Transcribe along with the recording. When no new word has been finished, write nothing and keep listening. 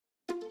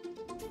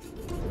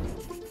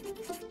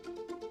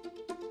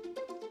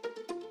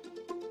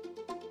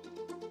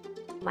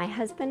My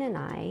husband and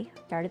I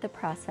started the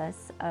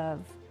process of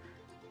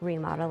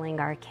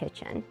remodeling our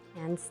kitchen.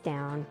 Hands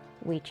down,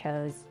 we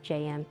chose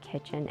JM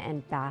Kitchen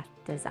and Bath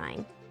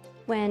Design.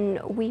 When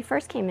we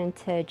first came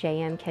into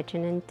JM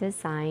Kitchen and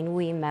Design,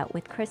 we met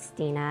with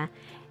Christina,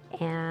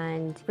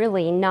 and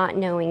really not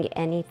knowing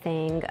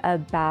anything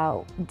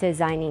about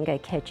designing a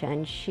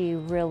kitchen, she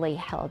really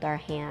held our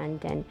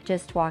hand and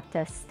just walked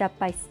us step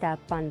by step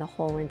on the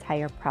whole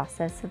entire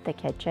process of the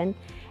kitchen.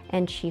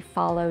 And she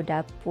followed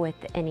up with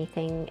any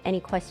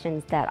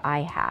questions that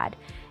I had.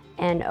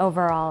 And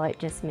overall, it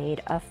just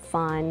made a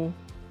fun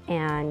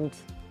and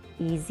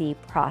easy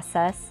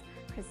process.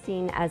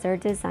 Christine, as our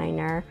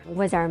designer,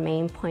 was our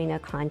main point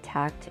of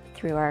contact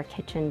through our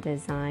kitchen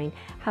design.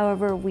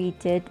 However, we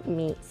did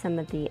meet some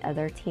of the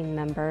other team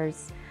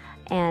members,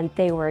 and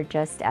they were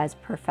just as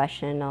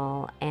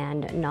professional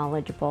and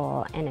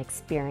knowledgeable and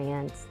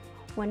experienced.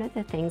 One of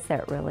the things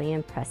that really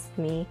impressed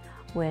me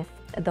with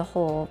the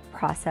whole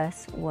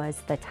process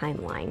was the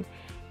timeline.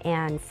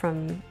 And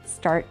from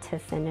start to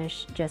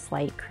finish, just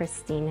like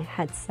Christine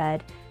had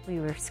said,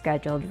 we were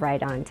scheduled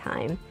right on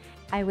time.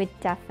 I would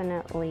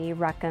definitely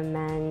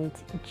recommend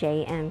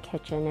JM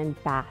Kitchen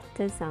and Bath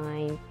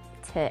Design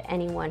to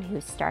anyone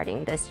who's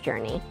starting this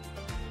journey.